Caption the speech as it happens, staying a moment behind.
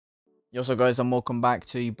Yo, so guys, and welcome back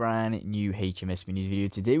to a brand new Hijomeatman news video.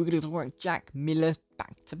 Today we're going to talk about Jack Miller,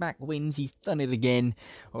 back-to-back wins. He's done it again.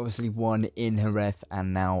 Obviously won in Jerez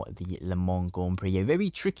and now the Le Mans Grand Prix. A very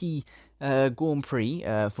tricky Grand Prix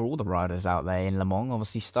for all the riders out there in Le Mans.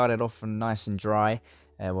 Obviously started off nice and dry.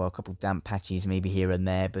 Well, a couple damp patches maybe here and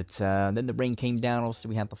there, but then the rain came down. Also,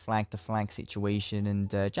 we had the flag-to-flag situation,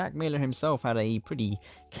 and Jack Miller himself had a pretty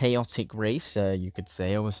chaotic race, you could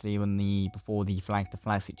say. Obviously, before the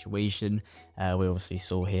flag-to-flag situation, we obviously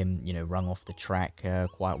saw him, run off the track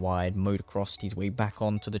quite wide, motocrossed his way back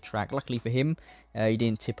onto the track. Luckily for him, he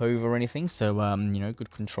didn't tip over or anything, so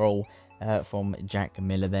good control from Jack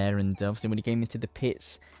Miller there. And obviously, when he came into the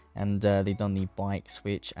pits, and they done the bike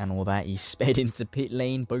switch and all that, he sped into pit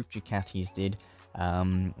lane. Both Ducatis did,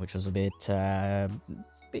 which was a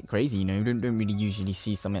bit crazy. Don't really usually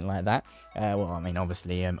see something like that. Well, I mean,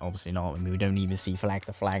 obviously not. I mean, we don't even see flag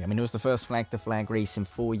to flag. I mean, it was the first flag to flag race in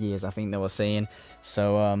 4 years, I think they were saying.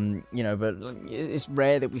 So but it's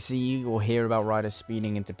rare that we see or hear about riders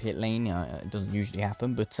speeding into pit lane. It doesn't usually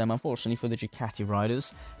happen, but unfortunately for the Ducati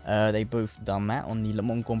riders, they both done that on the Le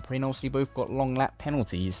Mans Grand Prix, and obviously both got long lap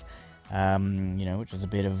penalties. Which was a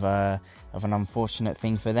bit of an unfortunate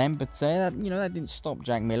thing for them, but that didn't stop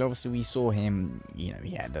Jack Miller. Obviously, we saw him,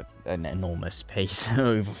 he had an enormous pace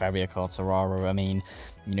over Fabio Quartararo. I mean,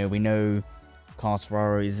 we know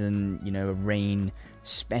Quartararo is a rain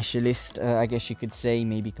specialist, I guess you could say,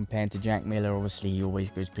 maybe compared to Jack Miller. Obviously, he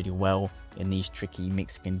always goes pretty well in these tricky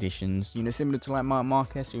mixed conditions, similar to like Marc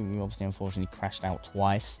Marquez, who obviously unfortunately crashed out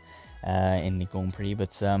twice in the Grand Prix,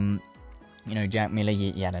 but Jack Miller,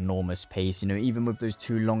 he had enormous pace, even with those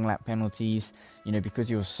 2 long lap penalties, because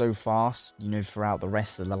he was so fast, throughout the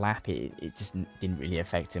rest of the lap, it just didn't really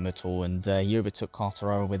affect him at all, and he overtook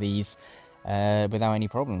Quartararo with ease, without any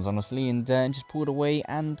problems, honestly, and just pulled away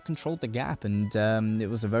and controlled the gap, and it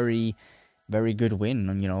was a very good win,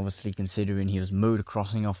 and obviously considering he was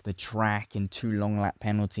motocrossing off the track in 2 long lap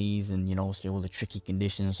penalties, and obviously all the tricky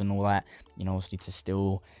conditions and all that, obviously to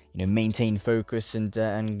still maintain focus and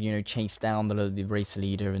chase down the race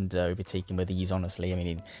leader and overtake him with ease. Honestly, I mean,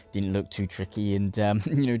 it didn't look too tricky, and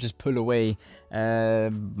just pull away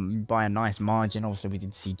by a nice margin. Obviously, we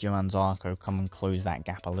did see Johann Zarco come and close that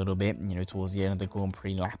gap a little bit, towards the end of the Grand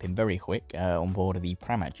Prix, lapping very quick on board of the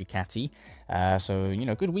Pramac Ducati. So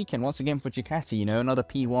good weekend once again for Ducati. Another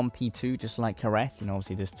P1, P2, just like Jerez.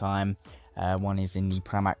 Obviously this time one is in the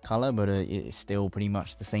Pramac color, but it's still pretty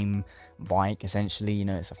much the same bike essentially.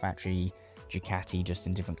 It's a factory Ducati, just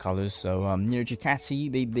in different colors. So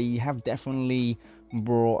Ducati, they have definitely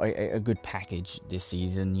brought a good package this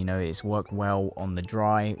season. It's worked well on the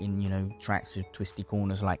dry in tracks with twisty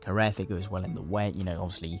corners like Jerez. It goes well in the wet.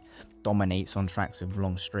 Obviously dominates on tracks with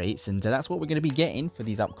long straights, and that's what we're going to be getting for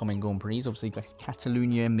these upcoming Grand Prix. Obviously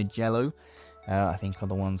Catalunya and Mugello, I think, are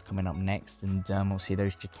the ones coming up next, and obviously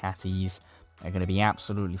those Ducatis are going to be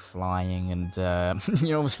absolutely flying, and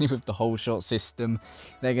obviously with the whole shot system,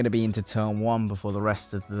 they're going to be into turn 1 before the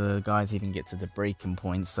rest of the guys even get to the braking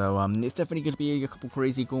point. So it's definitely going to be a couple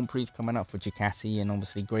crazy Grand Prix coming up for Ducati, and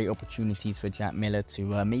obviously great opportunities for Jack Miller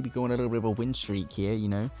to maybe go on a little bit of a win streak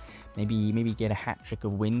here. Maybe get a hat-trick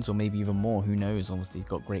of wins, or maybe even more, who knows. Obviously he's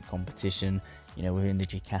got great competition within the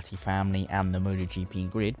Ducati family and the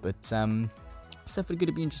MotoGP grid, but it's definitely going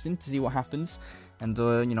to be interesting to see what happens. And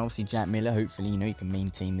obviously Jack Miller, hopefully he can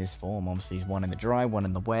maintain this form. Obviously he's one in the dry, one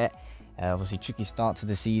in the wet. Obviously tricky start to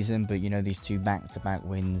the season, but these 2 back-to-back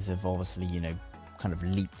wins have obviously kind of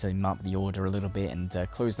leaped him up the order a little bit, and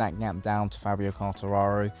closed that gap down to Fabio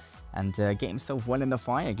Quartararo, and get himself well in the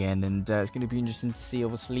fight again. And it's going to be interesting to see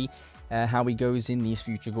obviously how he goes in these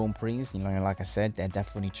future Grand Prix. Like I said, they're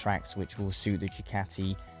definitely tracks which will suit the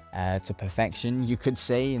Ducati to perfection, you could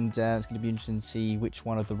say, and it's going to be interesting to see which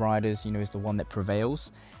one of the riders is the one that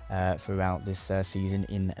prevails throughout this season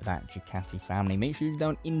in that Ducati family. Make sure you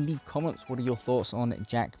down in the comments what are your thoughts on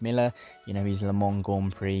Jack Miller. His Le Mans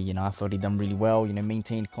Grand Prix, I thought he done really well,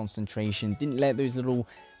 maintained concentration, didn't let those little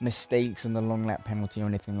mistakes and the long lap penalty or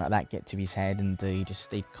anything like that get to his head, and he just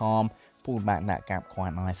stayed calm, pulled back that gap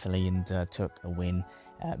quite nicely, and took a win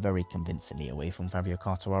very convincingly away from Fabio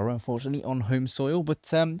Quartararo, unfortunately on home soil. But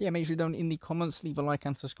yeah, make sure down in the comments, leave a like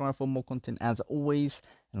and subscribe for more content as always,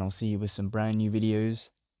 and I'll see you with some brand new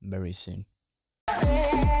videos very soon.